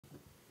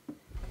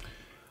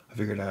I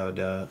figured I would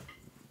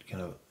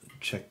kind of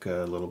check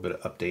a little bit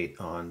of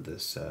update on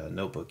this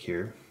notebook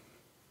here.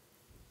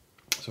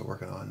 So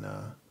working on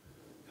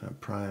kind of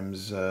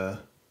prime's kind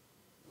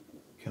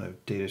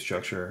of data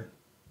structure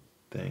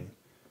thing,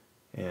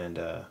 and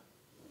so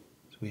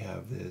we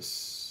have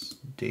this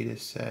data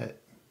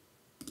set,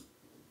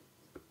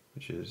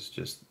 which is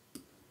just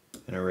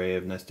an array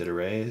of nested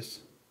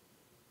arrays,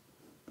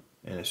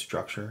 and a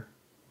structure,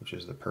 which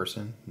is the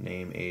person,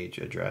 name, age,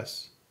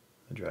 address.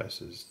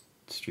 Address is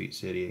street,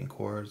 city, and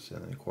chords,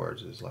 and then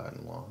chords is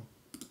Latin long.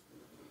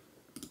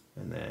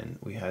 And then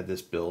we had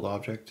this build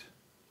object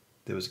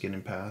that was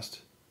getting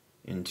passed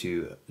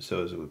into,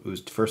 so it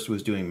was first it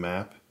was doing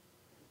map,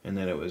 and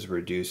then it was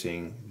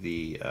reducing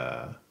the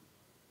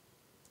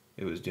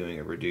it was doing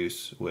a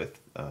reduce with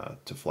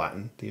to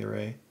flatten the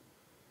array,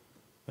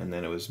 and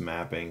then it was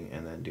mapping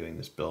and then doing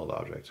this build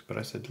object. But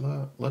I said,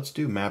 let's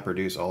do map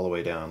reduce all the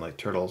way down, like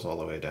turtles all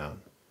the way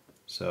down.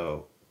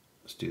 So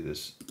let's do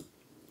this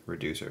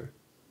reducer.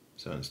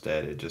 So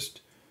instead it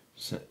just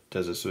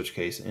does a switch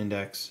case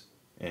index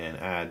and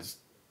adds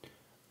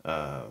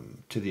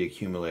to the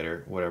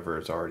accumulator whatever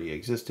is already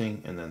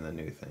existing and then the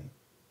new thing.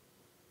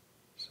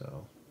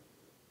 So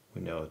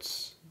we know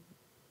it's,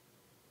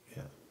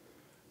 yeah.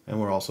 And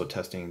we're also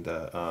testing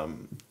the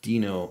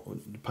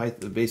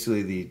deno,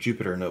 basically the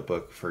Jupyter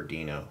notebook for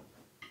deno.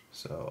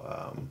 So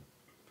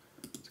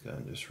let's go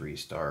ahead and just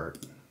restart.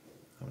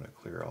 I'm going to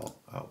clear all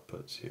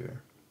outputs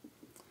here.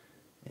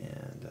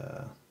 And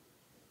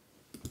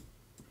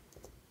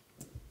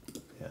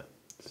yeah,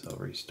 so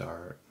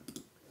restart,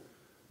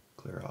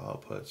 clear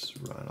all outputs,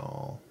 run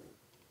all.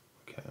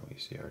 Okay, we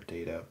see our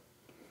data.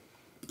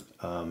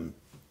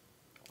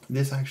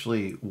 This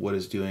actually, what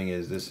it's doing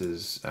is this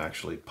is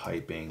actually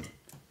piping.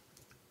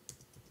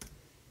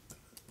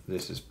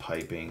 This is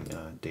piping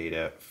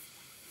data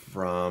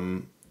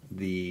from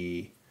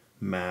the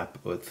map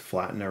with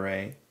flatten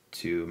array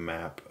to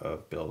map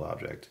of build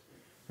object.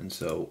 And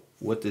so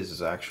what this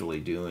is actually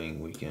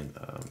doing, we can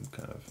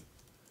kind of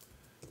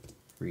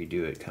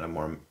redo it kind of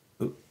more.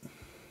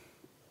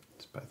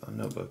 It's Python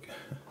notebook.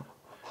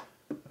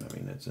 I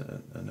mean, it's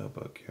a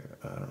notebook here.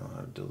 I don't know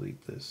how to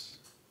delete this.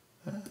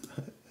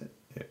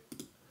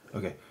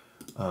 Okay.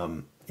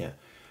 Yeah.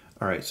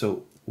 All right.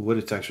 So what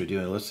it's actually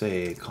doing, let's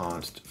say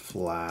const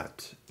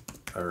flat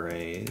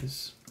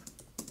arrays,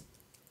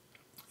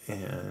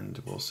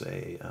 and we'll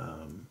say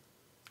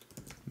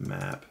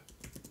map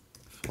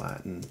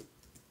flatten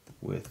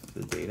with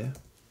the data,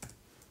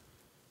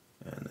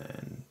 and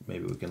then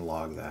maybe we can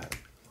log that.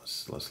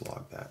 Let's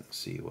log that and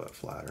see what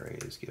flat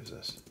arrays gives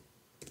us.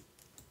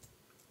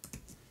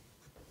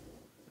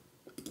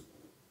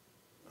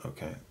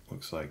 Okay,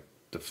 looks like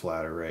the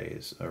flat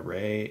arrays, an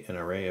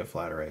array of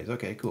flat arrays.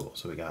 Okay, cool.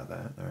 So we got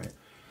that. All right.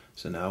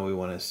 So now we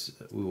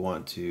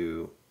want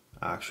to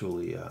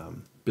actually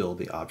build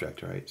the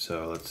object, right?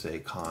 So let's say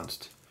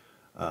const.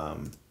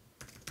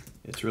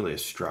 It's really a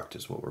struct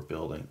is what we're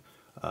building.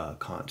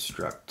 Const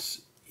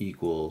structs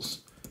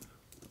equals.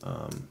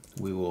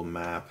 We will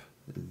map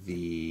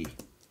the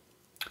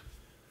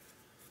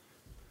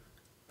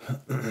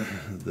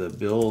the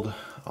build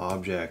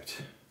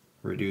object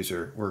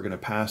reducer. We're going to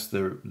pass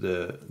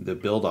the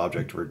build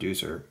object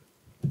reducer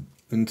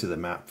into the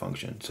map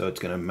function. So it's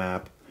going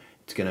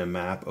to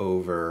map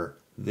over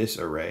this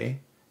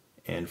array,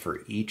 and for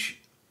each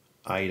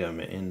item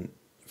in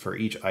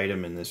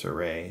this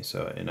array,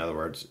 so in other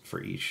words,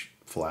 for each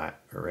flat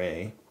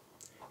array,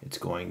 it's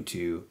going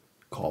to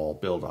call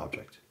build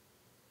object.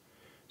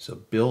 So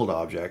build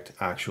object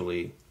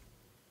actually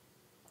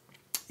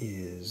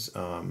is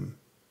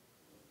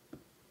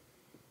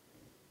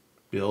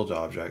build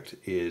object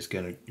is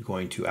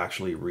going to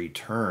actually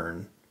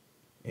return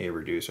a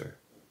reducer.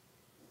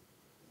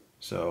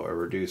 So a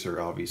reducer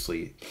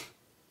obviously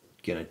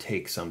going to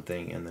take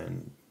something and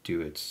then do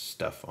its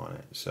stuff on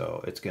it.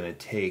 So it's going to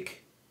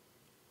take,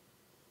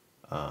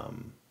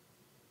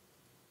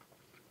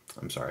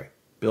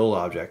 build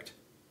object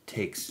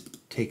takes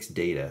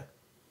data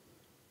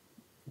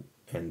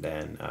and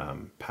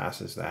then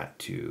passes that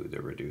to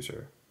the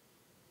reducer.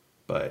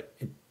 But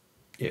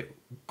it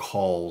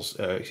calls,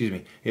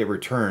 it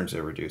returns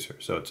a reducer.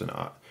 So it's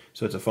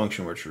a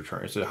function which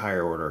returns. It's a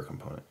higher order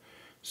component.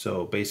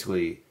 So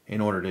basically,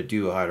 in order to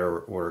do a higher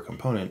order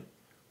component,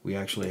 we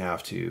actually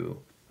have to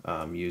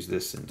use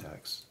this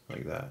syntax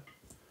like that.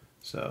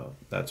 So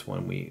that's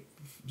when we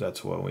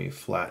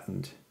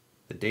flattened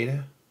the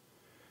data.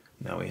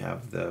 Now we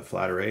have the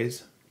flat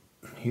arrays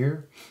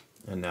here,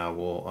 and now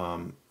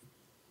we'll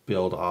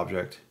build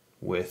object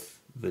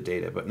with the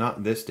data, but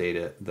not this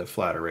data, the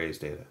flat arrays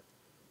data.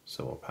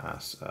 So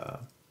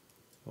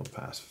we'll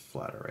pass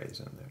flat arrays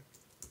in there.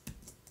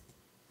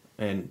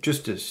 And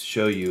just to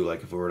show you,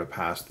 like if we were to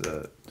pass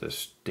the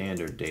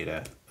standard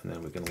data, and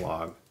then we can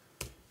log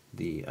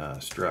the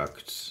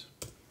structs,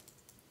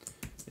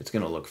 it's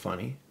going to look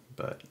funny,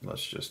 but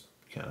let's just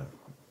kind of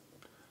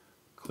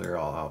clear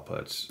all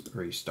outputs,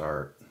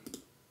 restart,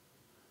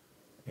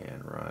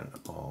 and run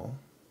all.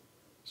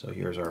 So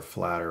here's our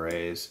flat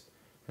arrays,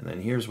 and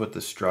then here's what the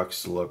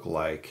structs look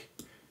like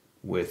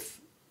with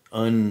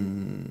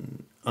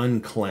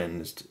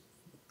uncleansed,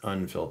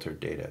 unfiltered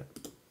data.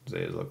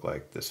 They look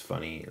like this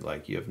funny,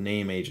 like you have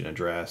name, age, and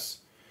address,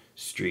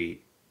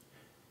 street,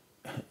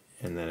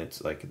 and then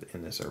it's like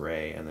in this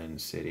array, and then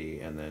city,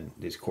 and then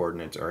these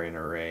coordinates are in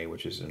array,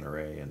 which is an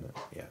array, and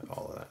yeah,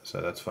 all of that. So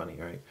that's funny,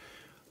 right?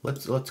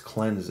 Let's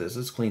cleanse this.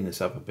 Let's clean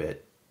this up a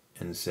bit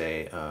and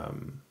say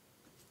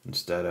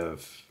instead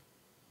of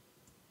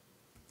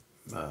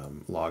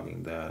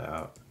logging that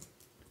out,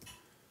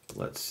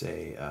 let's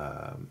say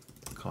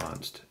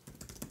const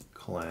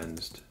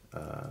cleansed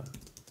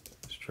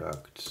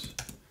struct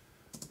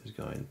is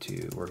going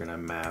to, we're going to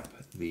map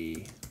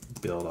the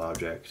build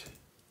object,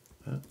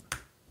 and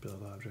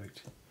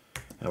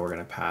we're going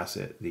to pass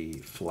it the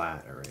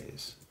flat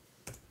arrays,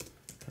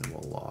 and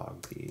we'll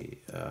log the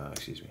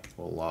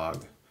we'll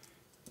log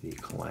the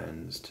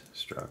cleansed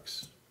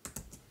structs,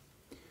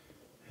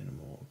 and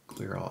we'll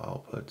clear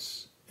all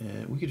outputs,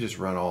 and we could just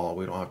run all,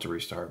 we don't have to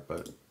restart,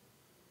 but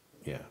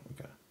yeah,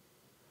 okay.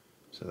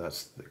 So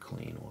that's the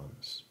clean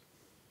ones.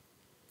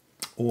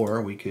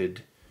 Or we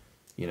could,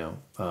 you know,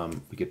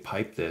 we could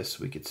pipe this.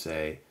 We could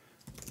say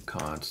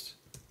const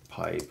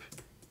pipe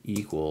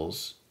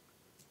equals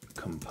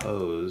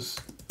compose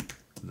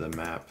the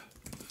map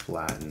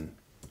flatten,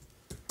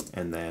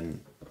 and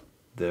then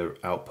the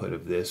output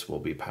of this will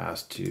be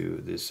passed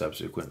to this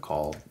subsequent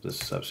call, this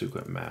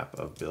subsequent map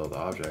of build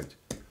object,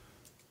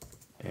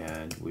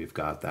 and we've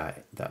got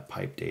that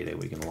pipe data.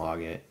 We can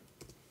log it,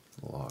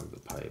 log the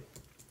pipe,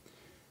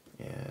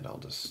 and I'll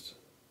just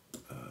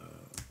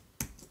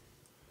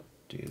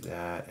do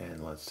that,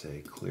 and let's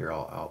say clear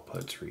all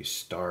outputs,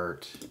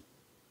 restart,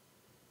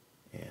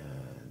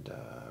 and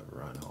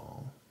run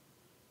all.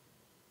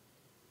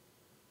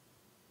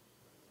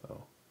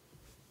 Oh.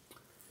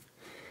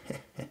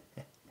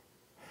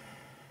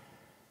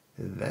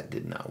 That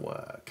did not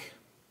work.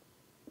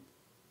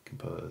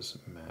 Compose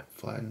map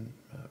flatten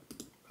map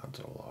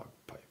console log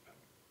pipe.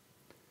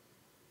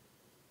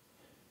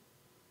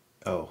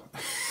 Oh.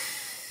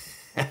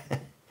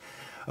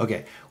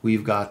 Okay,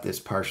 we've got this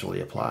partially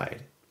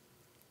applied.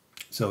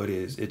 So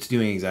it's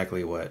doing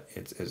exactly what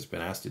it's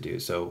been asked to do.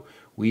 So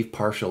we've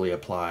partially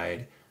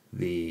applied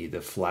the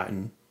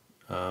flatten.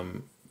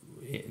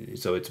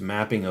 So it's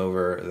mapping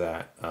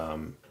over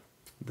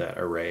that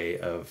array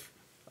of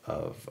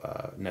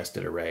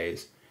nested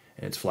arrays,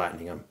 and it's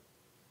flattening them,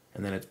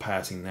 and then it's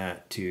passing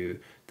that to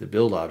the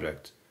build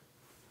object.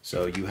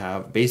 So you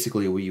have,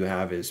 basically what you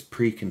have is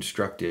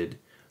pre-constructed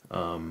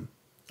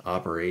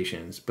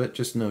operations, but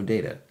just no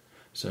data.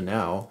 So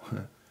now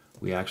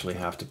we actually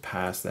have to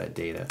pass that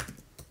data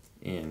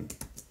in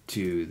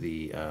to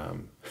the there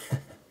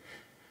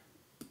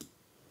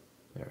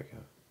we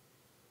go.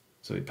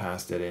 So we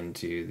passed it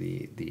into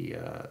the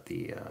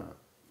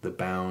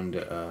bound,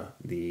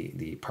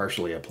 the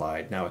partially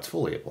applied. Now it's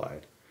fully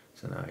applied.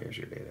 So now here's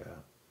your data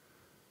out.